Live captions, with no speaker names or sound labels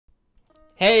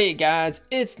Hey guys,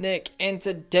 it's Nick, and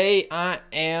today I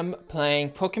am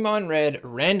playing Pokemon Red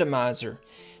Randomizer.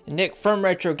 Nick from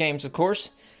RetroGames, of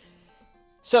course.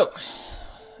 So,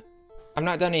 I've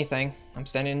not done anything. I'm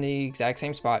standing in the exact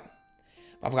same spot.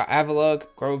 I've got Avalugg,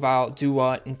 Grovyle,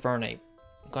 Duat, and Fernape.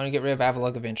 I'm going to get rid of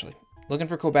Avalugg eventually. Looking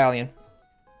for Cobalion.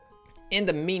 In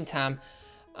the meantime,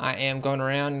 I am going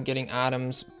around and getting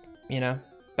items,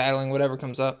 battling whatever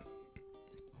comes up.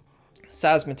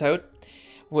 Seismitoad,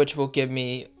 which will give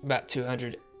me about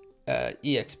 200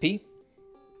 EXP.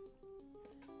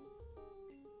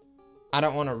 I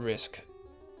don't want to risk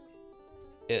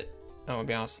it, I'm gonna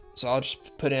be honest. So I'll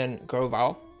just put in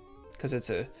Grovyle, because it's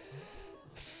a...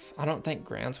 I don't think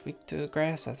ground's weak to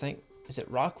grass. I think... Is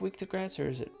it rock weak to grass, or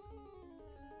is it...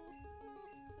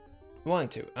 One,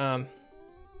 two. I'll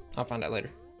find out later.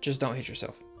 Just don't hit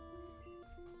yourself.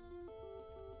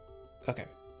 Okay.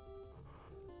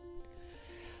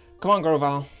 Come on,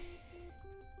 Grovyle.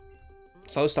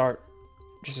 Slow start.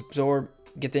 Just absorb.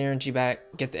 Get the energy back.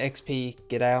 Get the XP.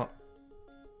 Get out.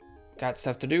 Got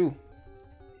stuff to do.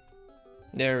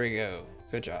 There we go.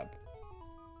 Good job.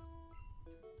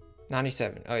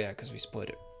 97. Oh, yeah, because we split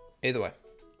it. Either way.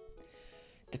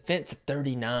 Defense of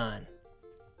 39.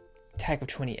 Attack of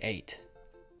 28.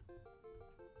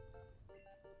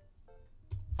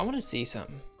 I want to see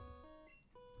something.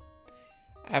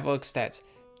 Avalugg stats.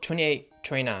 28,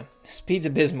 29. Speed's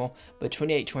abysmal, but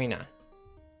 28, 29.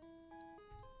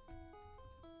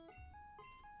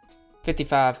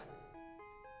 55,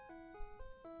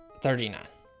 39.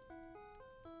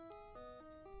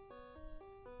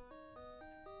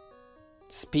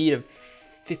 Speed of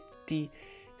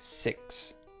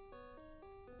 56.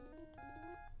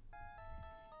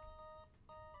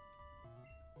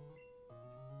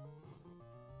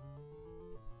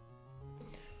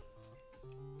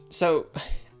 So,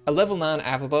 a level 9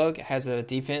 Avalugg has a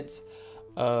defense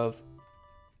of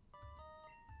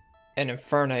an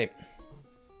Infernape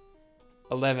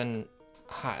 11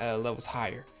 levels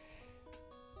higher,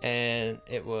 and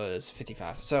it was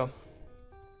 55. So,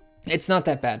 it's not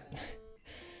that bad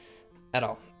at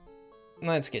all.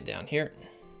 Let's get down here.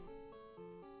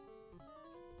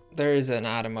 There is an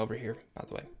item over here, by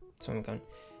the way. So I'm going.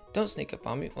 Don't sneak up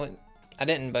on me. Well, I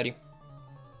didn't, buddy.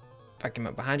 If I came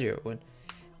up behind you, it would.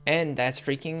 And that's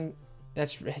freaking,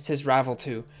 it says rival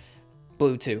 2,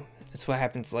 blue 2. That's what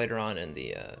happens later on in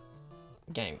the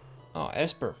game. Oh,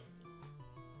 Esper.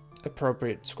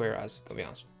 Appropriate square eyes, go be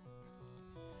honest.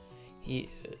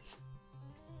 He is.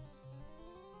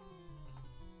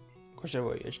 Of course, there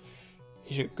he is.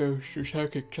 He's a ghost or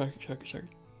psychic.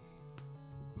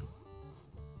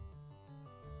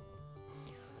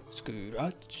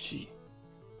 Scurachi.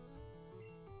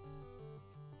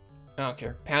 I don't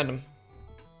care. Pound him.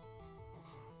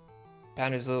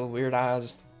 Pound his little weird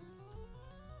eyes.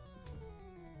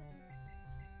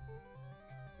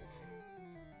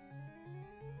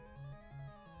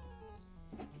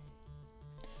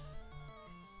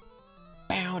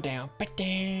 Bow down, but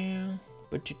down.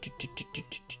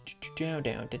 Down,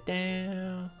 down,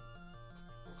 down.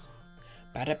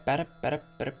 Bada, bada, bada,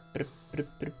 bada, bada,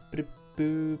 bada, bada,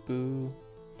 boo, boo.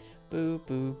 Boo,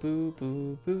 boo, boo,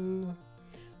 boo, boo.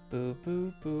 Boo,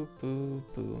 boo, boo, boo,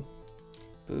 boo.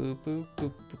 Boo, boo,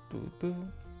 boo, boo, boo, boo.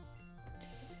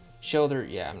 Shoulder,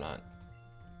 yeah, I'm not.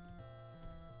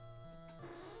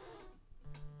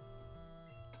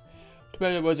 Too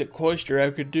bad it wasn't cloister, I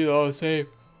could do all the same.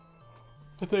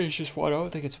 I think it's just water. I don't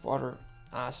think it's water.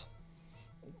 Ice.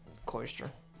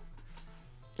 Cloister.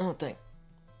 I don't think.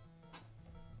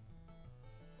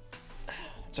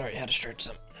 Sorry, I had to stretch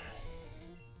some.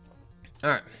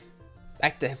 Alright.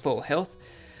 Back to full health.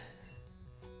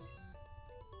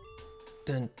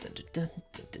 Dun dun dun dun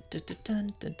dun dun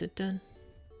dun dun dun dun.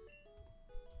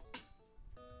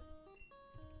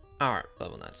 Alright,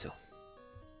 level 9 still.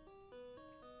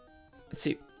 Let's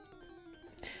see.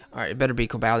 Alright, it better be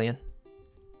Cobalion.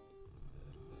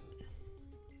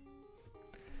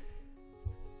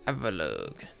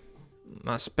 Avalugg.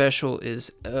 My special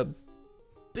is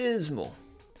abysmal.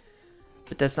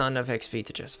 But that's not enough XP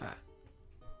to justify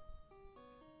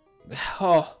it.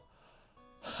 Oh.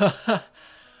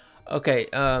 Okay,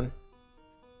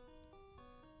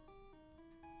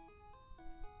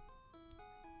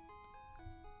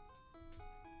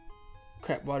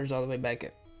 crap, water's all the way back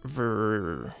at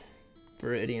Viridian.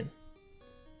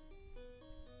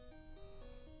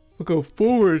 We'll go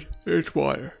forward, it's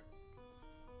water.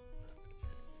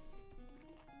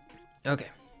 Okay.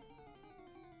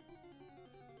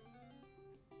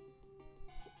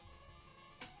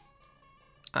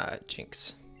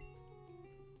 Jinx.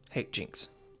 Hate Jinx.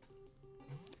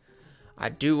 I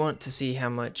do want to see how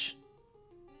much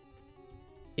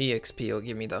EXP will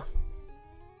give me though.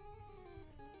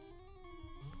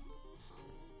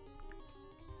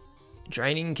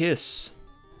 Draining Kiss.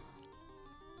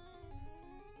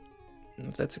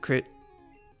 If that's a crit,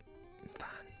 fine.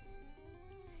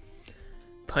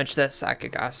 Punch that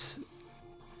psychic ass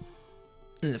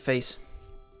in the face.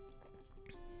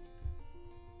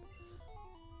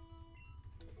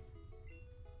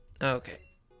 Okay.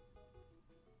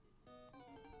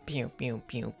 Pew pew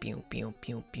pew pew pew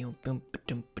pew pew pew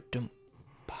ba-dum ba-dum.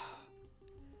 Pa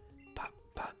pa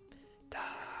pa da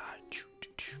choo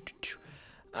choo choo choo.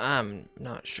 I'm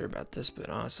not sure about this, but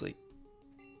honestly,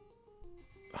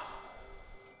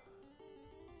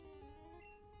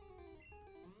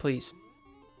 please.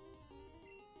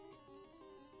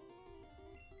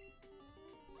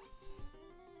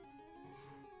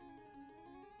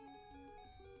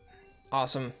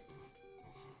 Awesome.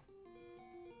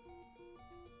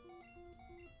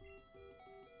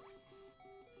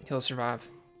 He'll survive.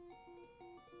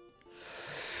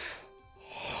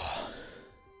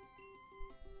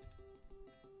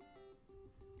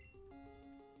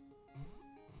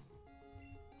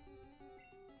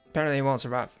 Apparently he won't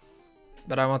survive.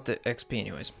 But I want the XP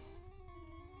anyways.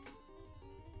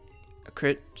 A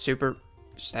crit, super,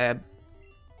 stab.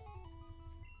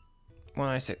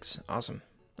 196. Awesome.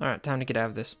 Alright, time to get out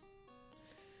of this.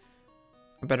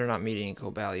 I better not meet any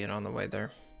Cobalion on the way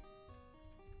there.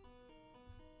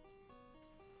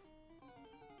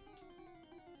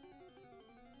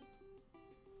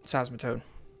 Seismitoad.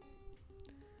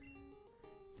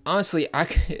 Honestly,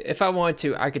 if I wanted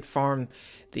to, I could farm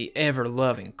the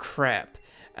ever-loving crap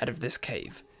out of this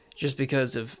cave. Just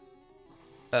because of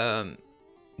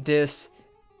this,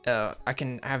 I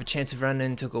can have a chance of running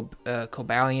into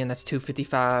Cobalion. That's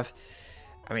 255.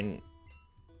 I mean,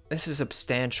 this is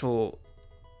substantial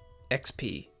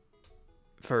XP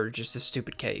for just a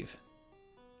stupid cave.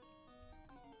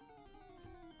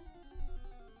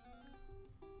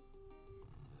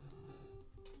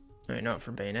 I mean, not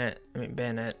for Bayonet. I mean,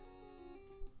 Bayonet.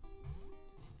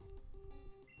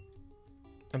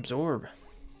 Absorb.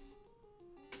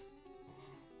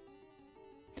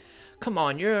 Come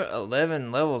on, you're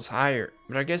 11 levels higher.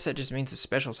 But I guess that just means the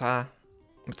special's high.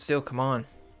 But still, come on.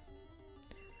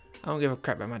 I don't give a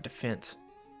crap about my defense.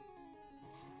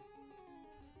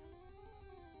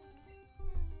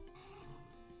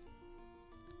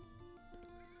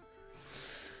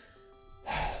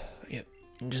 Yep.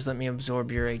 Just let me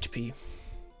absorb your HP.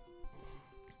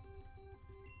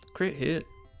 Crit hit.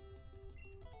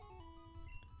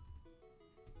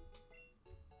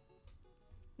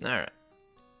 Alright.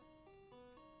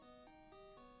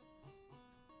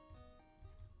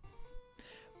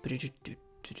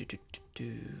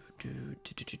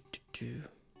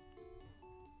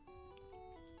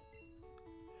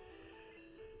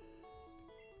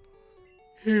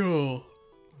 Heal.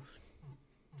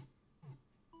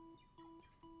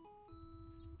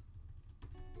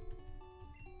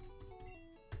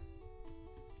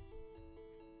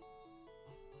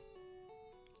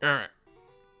 Alright.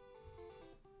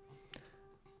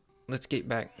 Let's get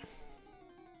back.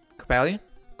 Cobalion?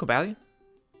 Cobalion?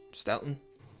 Stoutland?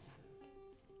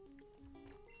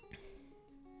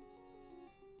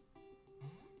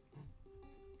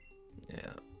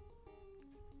 Yeah.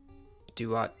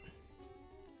 Do what?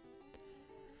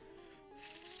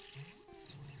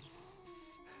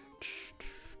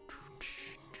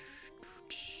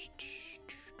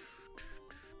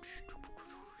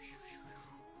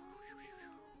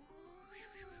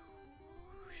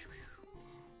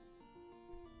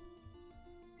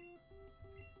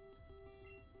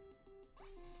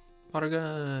 Water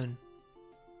gun.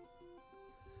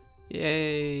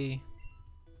 Yay.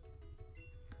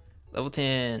 Level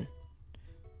 10.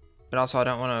 But also I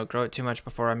don't want to grow it too much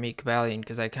before I meet Cobalion,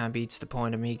 because that kind of beats the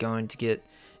point of me going to get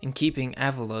and keeping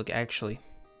Avalugg actually.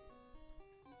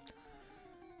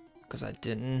 Because I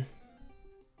didn't.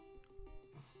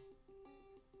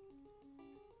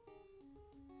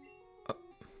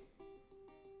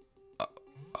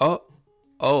 Oh.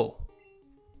 Oh.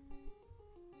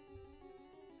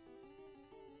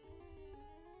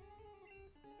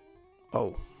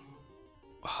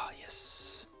 Ah,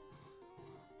 yes.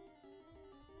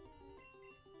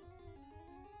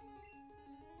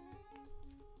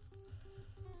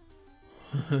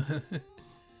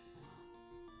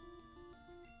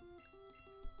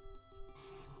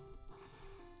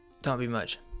 Don't be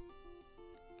much.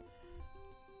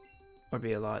 Or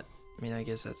be a lot. I mean, I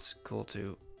guess that's cool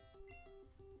too.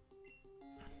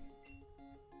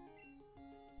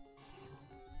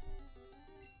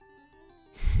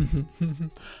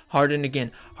 Harden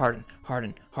again. Harden.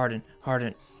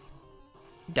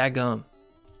 Daggum.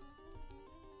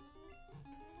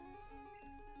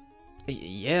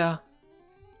 Yeah.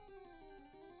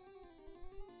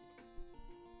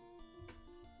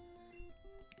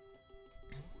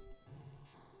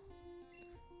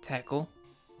 Tackle.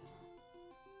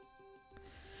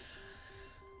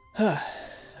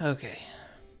 Okay.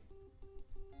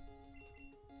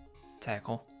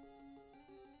 Tackle.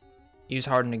 Use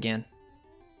harden again.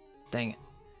 Dang it.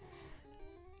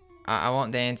 I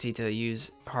want Dancy to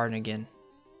use harden again.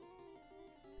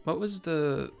 What was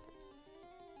the...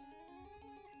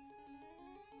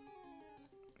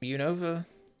 Unova?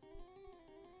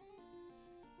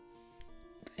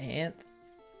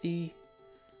 Diantha?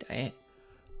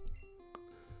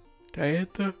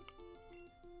 Diantha?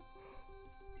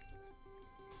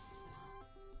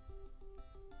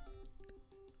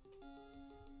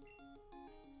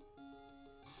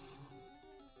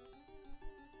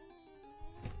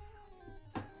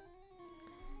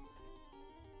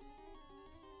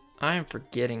 I am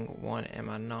forgetting one, am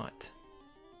I not?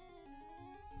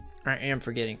 I am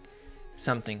forgetting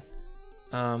something.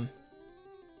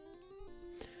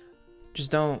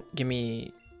 Just don't give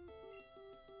me...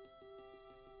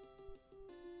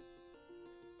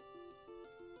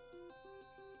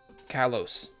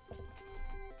 Kalos.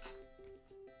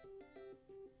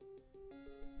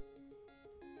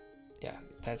 Yeah,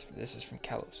 this is from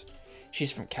Kalos.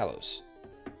 She's from Kalos.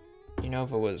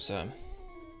 Unova was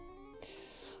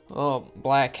oh,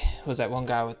 Black was that one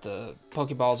guy with the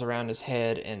Pokeballs around his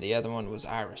head, and the other one was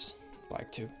Iris.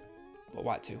 Black too. Well,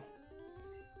 white too.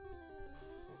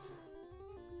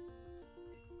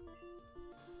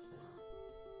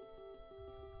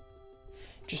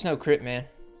 Just no crit, man.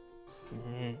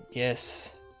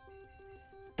 Yes.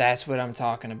 That's what I'm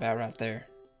talking about right there.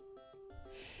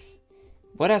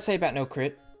 What'd I say about no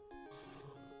crit?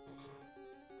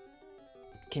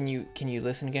 Can you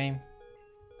listen, game?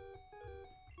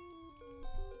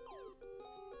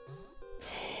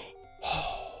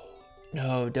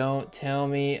 No, don't tell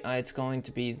me it's going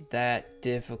to be that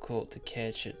difficult to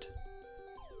catch it.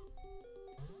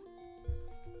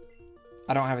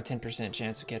 I don't have a 10%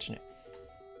 chance of catching it.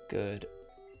 Good.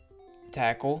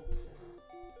 Tackle.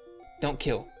 Don't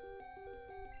kill.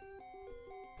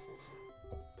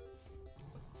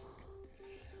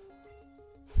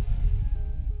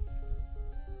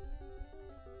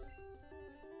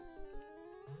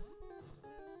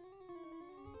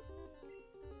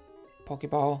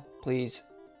 Pokeball, please.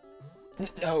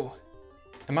 No.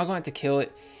 Am I going to have to kill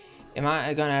it? Am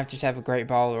I going to have to just have a Great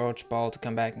Ball or Ultra Ball to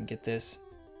come back and get this?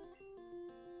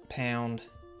 Pound.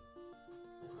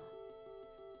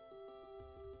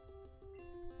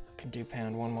 I can do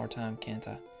Pound one more time, can't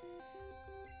I?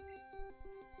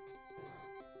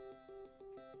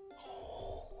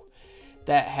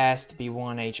 That has to be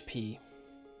 1 HP.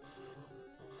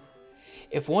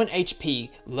 If 1 HP,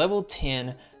 level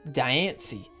 10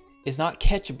 Diantha is not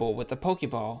catchable with the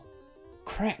Pokeball,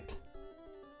 crap.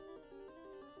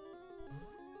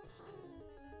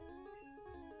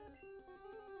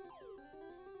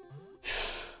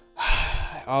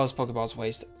 All those Pokeballs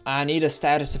waste. I need a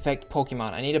status effect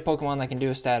Pokemon. I need a Pokemon that can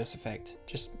do a status effect.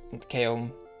 Just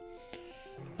KO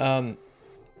him.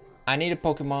 I need a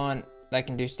Pokemon that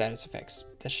can do status effects.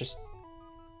 That's just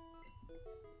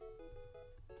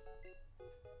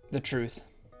the truth.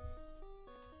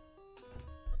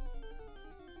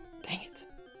 Dang it.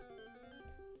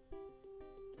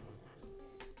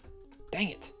 Dang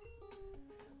it.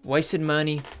 Wasted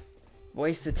money.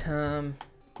 Wasted time.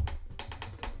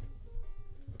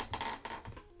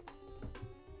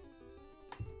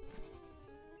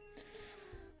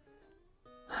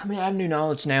 I mean, I have new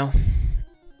knowledge now.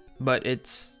 But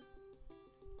it's...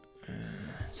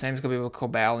 Same's gonna be with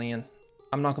Cobalion.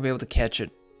 I'm not gonna be able to catch it.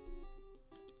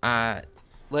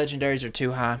 Legendaries are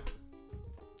too high.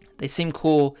 They seem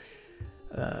cool.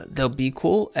 They'll be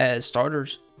cool as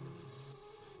starters.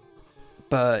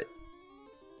 But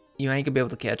you ain't gonna be able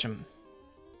to catch them.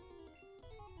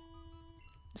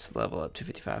 Just level up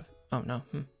 255. Oh, no.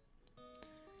 I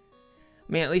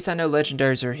mean, at least I know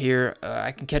legendaries are here.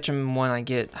 I can catch them when I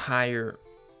get higher.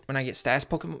 When I get status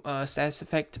Pokemon, status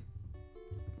effect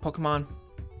Pokemon.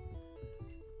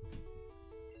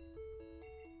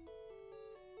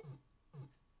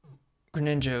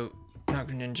 Greninja, not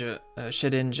Greninja,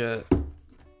 Shedinja.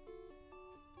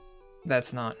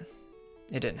 That's not.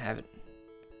 It didn't have it.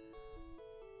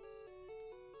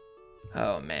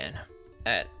 Oh man,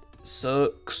 that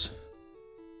sucks.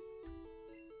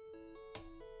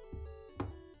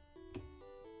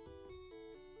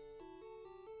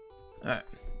 Alright.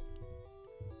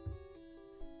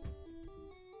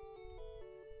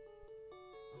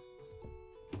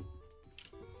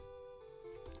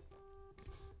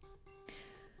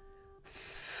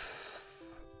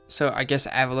 So I guess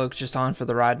Avaloke's just on for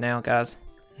the ride now, guys.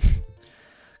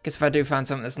 Guess if I do find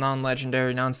something that's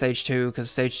non-legendary, non-stage 2, because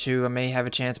stage 2 I may have a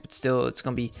chance, but still it's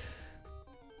gonna be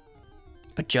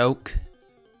a joke.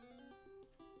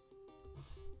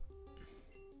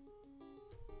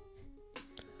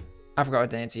 I forgot what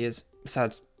Dancy is,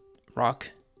 besides Rock.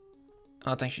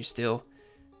 I don't think she's still.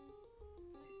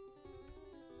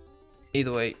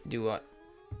 Either way, do what?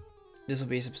 This will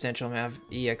be substantial amount of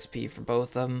EXP for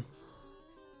both of them.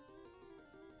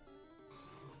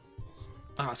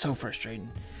 Oh, so frustrating.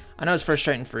 I know it's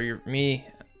frustrating for me.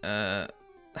 I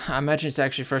imagine it's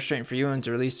actually frustrating for you, and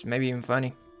to release maybe even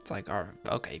funny. It's like, oh,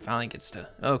 okay, he finally gets to,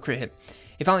 oh, crit hit.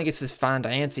 He finally gets to find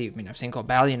Diancie. I mean, I've seen called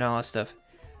Bally and all that stuff,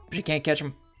 but you can't catch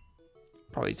him.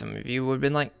 Probably some of you would have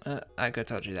been like, I could have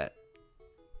told you that.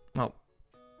 Well,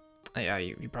 yeah,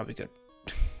 you probably could.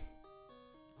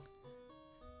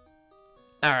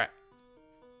 Alright.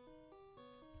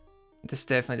 This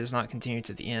definitely does not continue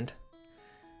to the end.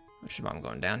 Which is why I'm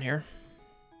going down here.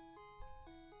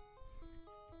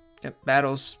 Yep,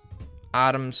 battles,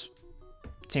 items,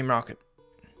 Team Rocket.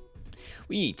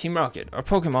 We, Team Rocket, are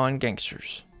Pokemon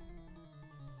gangsters.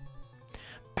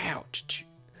 Bow.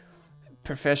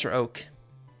 Professor Oak.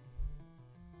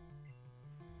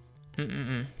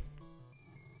 I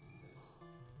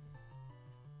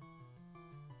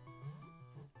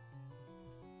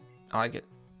like it.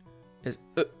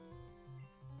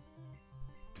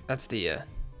 That's the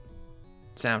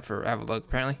sound for Avaloke,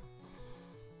 apparently.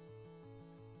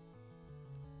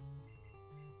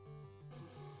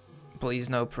 Please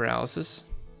no paralysis.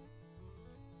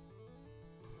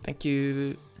 Thank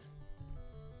you.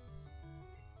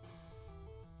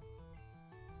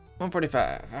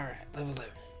 145. Alright, level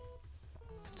 11.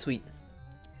 Sweet.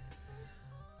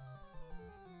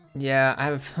 Yeah,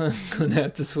 I'm gonna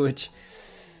have to switch.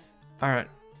 Alright.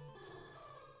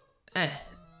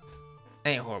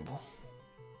 Ain't horrible.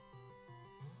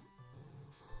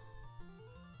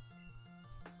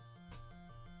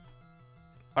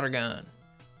 Water gun.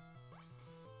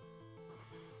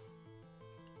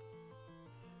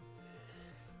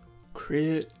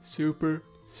 Crit, super,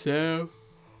 save.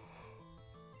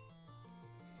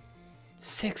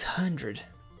 600.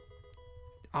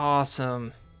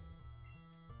 Awesome.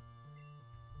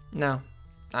 No,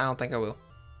 I don't think I will.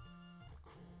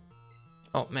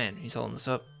 Oh man, he's holding this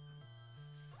up.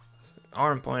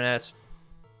 Arm point ass.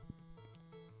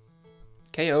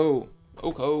 KO.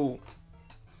 Oko.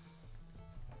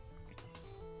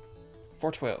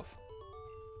 412.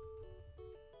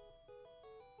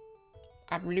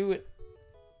 I blew it.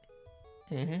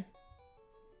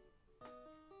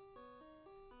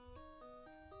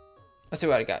 Let's see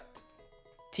what I got.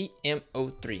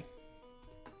 TM03.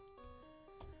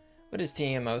 What is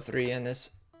TM03 in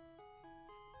this?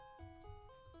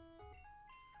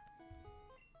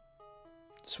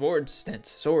 Sword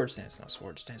stance. Sword stance, not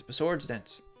sword stance, but sword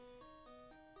stance.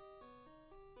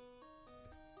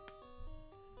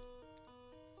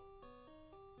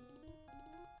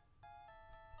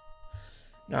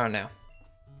 No.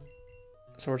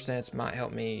 Sword stance might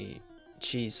help me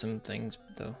cheese some things,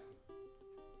 though.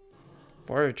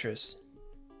 Fortress.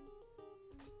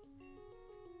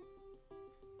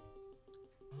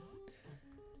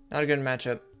 Not a good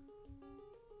matchup,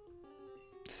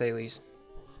 to say least.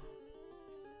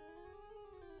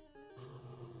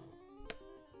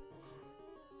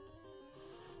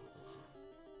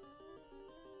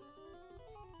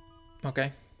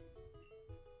 Okay.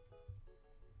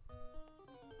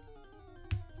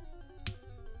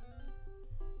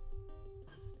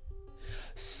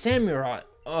 Samurai.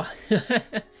 Oh.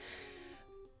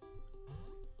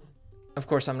 Of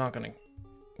course, I'm not gonna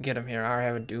get him here. I already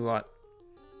have a Duat.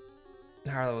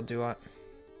 Higher level Duat.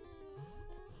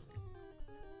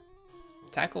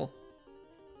 Tackle.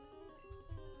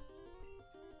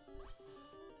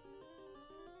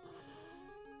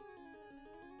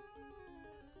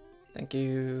 Thank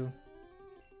you.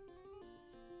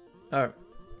 Alright.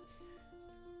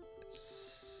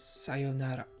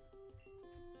 Sayonara.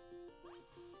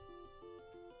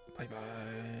 Bye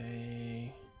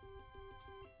bye.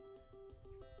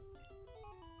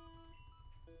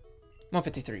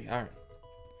 153. Alright.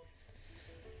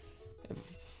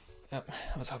 Yep.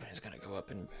 I was hoping it's gonna go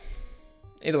up, and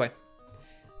either way,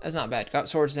 that's not bad. Got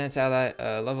Sword Stance out of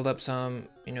that. Leveled up some,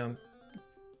 you know.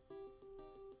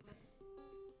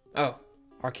 Oh,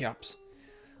 Archeops.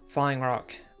 Flying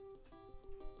Rock.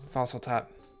 Fossil type.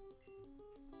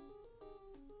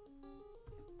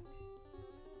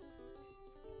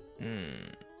 If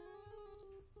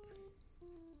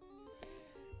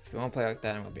you want to play like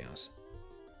that, I'm gonna be honest.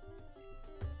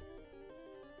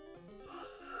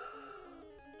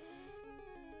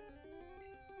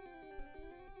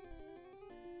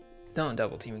 Don't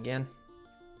double team again.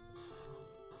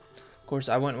 Of course,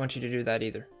 I wouldn't want you to do that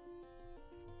either.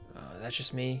 That's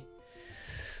just me.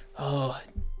 Oh,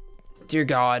 dear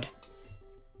God.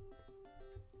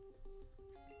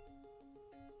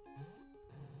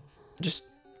 Just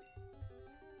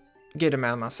get him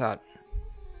out of my sight.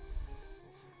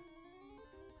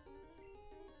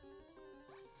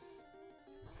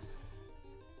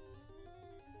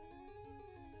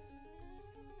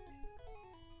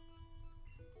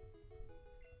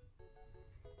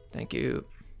 Thank you.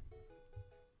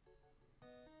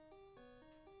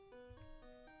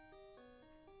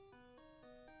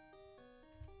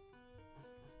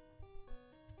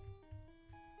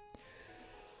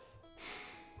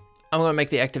 I'm going to make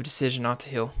the active decision not to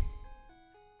heal.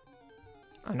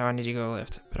 I know I need to go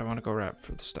left, but I want to go right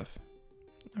for the stuff.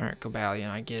 Alright, Cobalion,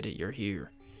 I get it. You're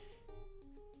here.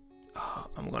 Oh,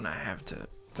 I'm going to have to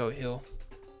go heal.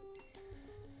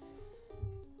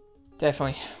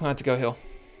 Definitely. I'm going to have to go heal.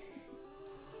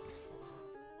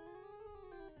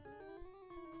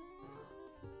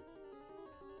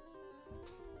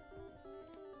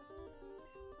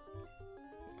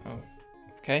 Oh,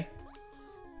 okay.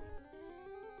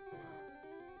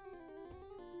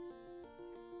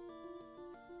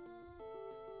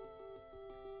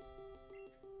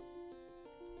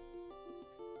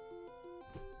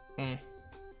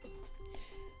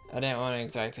 I didn't want to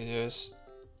exactly do this.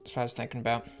 That's what I was thinking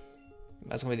about.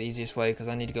 That's going to be the easiest way because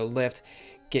I need to go left,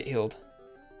 get healed.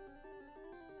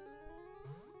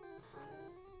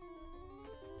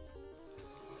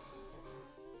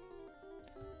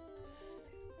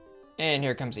 And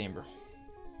here comes Amber.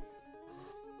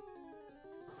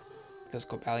 Because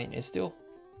Cobalion is still.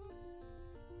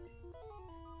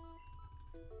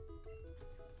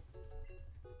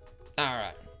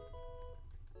 Alright.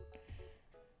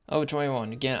 Over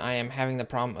 21. Again, I am having the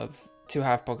problem of 2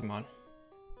 half Pokemon.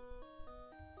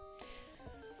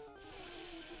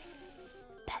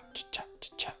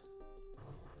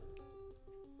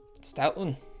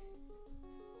 Stoutland.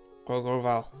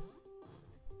 Groval.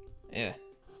 Yeah.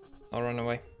 I'll run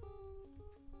away.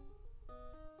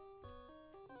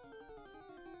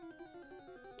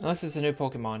 Unless it's a new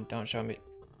Pokemon, don't show me.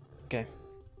 Okay.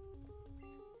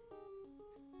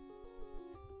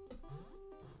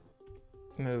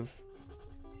 Move.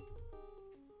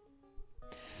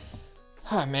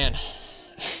 Oh man.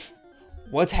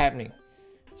 What's happening?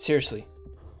 Seriously.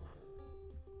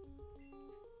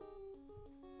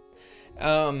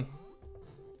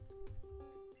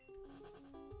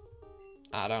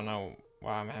 I don't know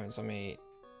why I'm having so many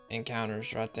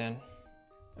encounters right then.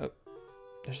 Oh,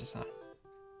 there's a sign.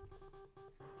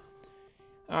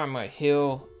 I'm gonna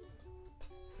heal.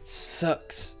 It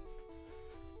sucks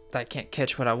that I can't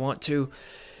catch what I want to.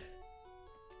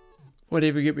 Would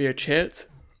even give me a chance.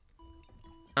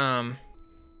 I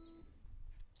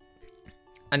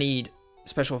need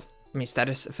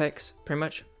status effects, pretty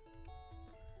much.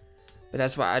 But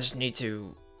that's why I just need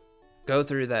to go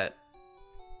through that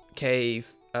cave.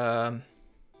 Yeah,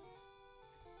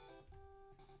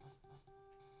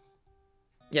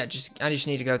 I just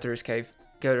need to go through this cave.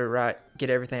 Go to the right, get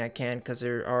everything I can, because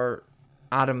there are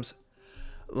items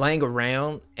laying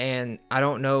around, and I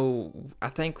don't know. I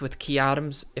think with key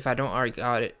items, if I don't already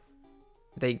got it,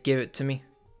 they give it to me.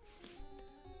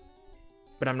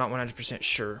 But I'm not 100%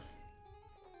 sure.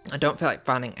 I don't feel like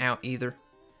finding out either.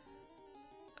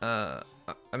 I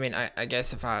mean, I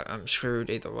guess if I'm screwed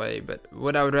either way, but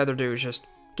what I would rather do is just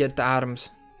get the items,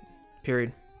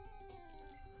 period.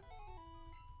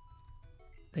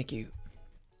 Thank you.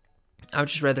 I would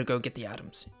just rather go get the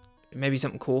items. Maybe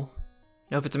something cool.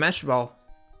 You know, if it's a Master Ball,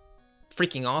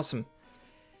 freaking awesome.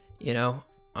 You know,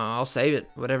 I'll save it,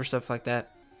 whatever, stuff like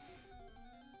that.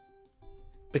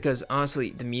 Because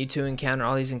honestly, the Mewtwo encounter,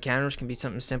 all these encounters can be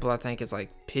something simple. I think it's like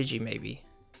Pidgey, maybe.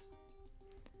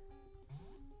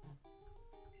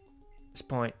 This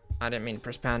point, I didn't mean to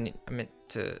press pound. I meant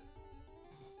to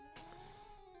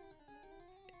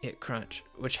hit crunch,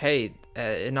 which hey,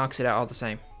 it knocks it out all the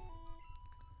same.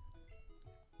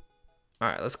 All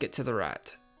right, let's get to the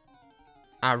right.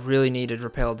 I really needed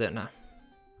repel, didn't I?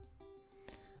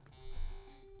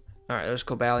 All right, there's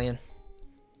Cobalion.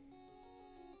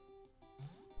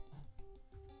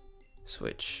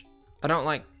 Switch. I don't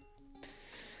like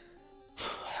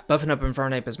buffing up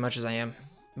Infernape as much as I am,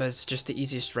 but it's just the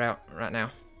easiest route right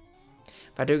now.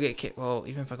 If I do get kicked, well,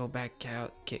 even if I go back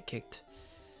out, get kicked,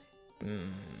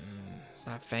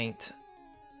 I faint.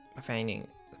 By fainting,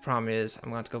 the problem is I'm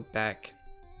going to have to go back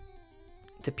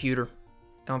to pewter.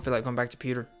 I don't feel like going back to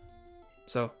pewter.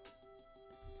 So,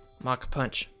 Mach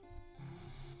Punch.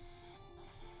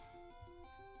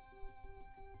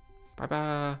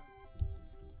 Bye-bye.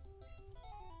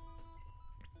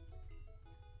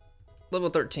 Level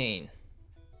 13.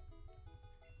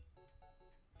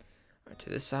 Alright, to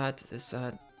this side, to this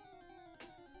side.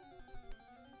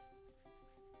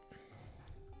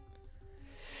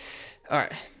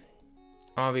 Alright.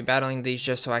 I'll be battling these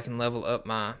just so I can level up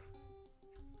my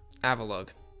Avalugg.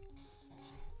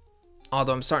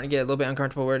 Although I'm starting to get a little bit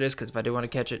uncomfortable where it is, because if I do want to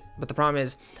catch it. But the problem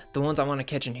is, the ones I want to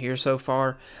catch in here so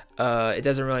far, it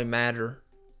doesn't really matter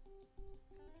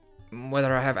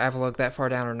whether I have Avalugg that far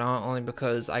down or not, only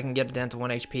because I can get it down to 1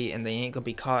 HP and they ain't gonna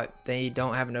be caught. They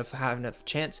don't have enough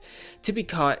chance to be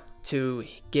caught to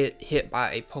get hit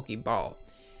by a Pokeball.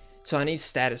 So I need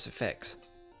status effects,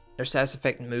 or status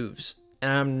effect moves,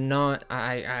 and I'm not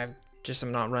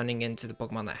running into the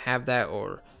Pokemon that have that,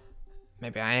 or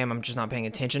maybe I am, I'm just not paying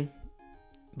attention.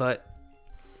 But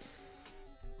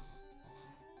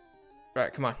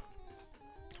right, come on,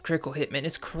 critical hit, man.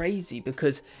 It's crazy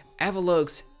because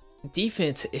Avalugg's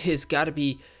defense has got to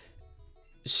be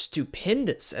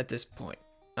stupendous at this point.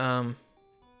 So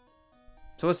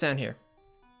what's down here?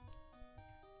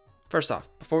 First off,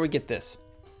 before we get this,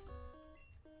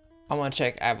 I want to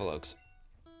check Avalugg's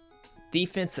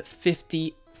defense at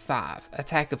 55,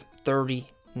 attack of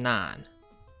 39.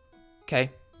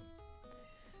 Okay,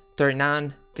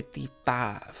 39,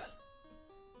 55.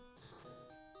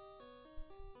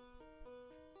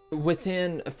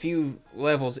 Within a few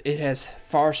levels, it has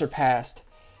far surpassed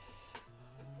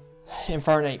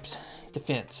Infernape's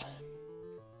defense.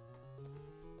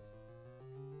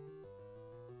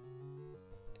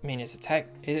 I mean, its attack,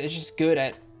 it's just good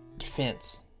at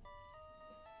defense.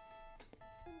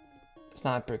 It's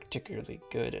not particularly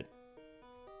good at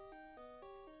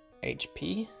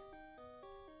HP.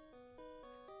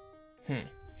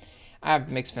 I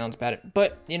have mixed feelings about it.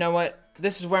 But, you know what?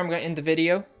 This is where I'm going to end the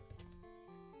video.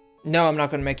 No, I'm not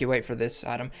going to make you wait for this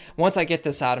item. Once I get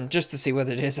this item, just to see what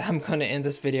it is, I'm going to end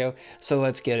this video. So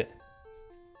let's get it.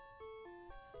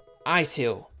 Ice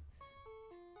Heal.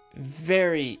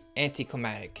 Very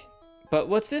anticlimactic. But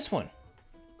what's this one?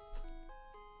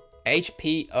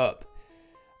 HP up.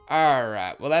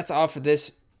 Alright, well that's all for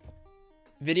this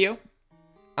video.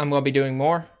 I'm going to be doing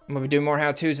more. I'm going to be doing more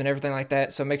how-tos and everything like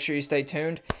that. So make sure you stay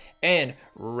tuned. And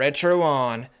retro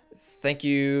on. Thank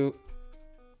you.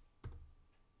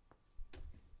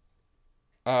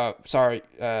 Sorry,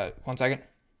 1 second.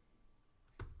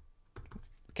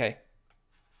 Okay.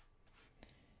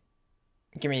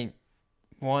 Give me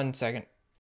 1 second.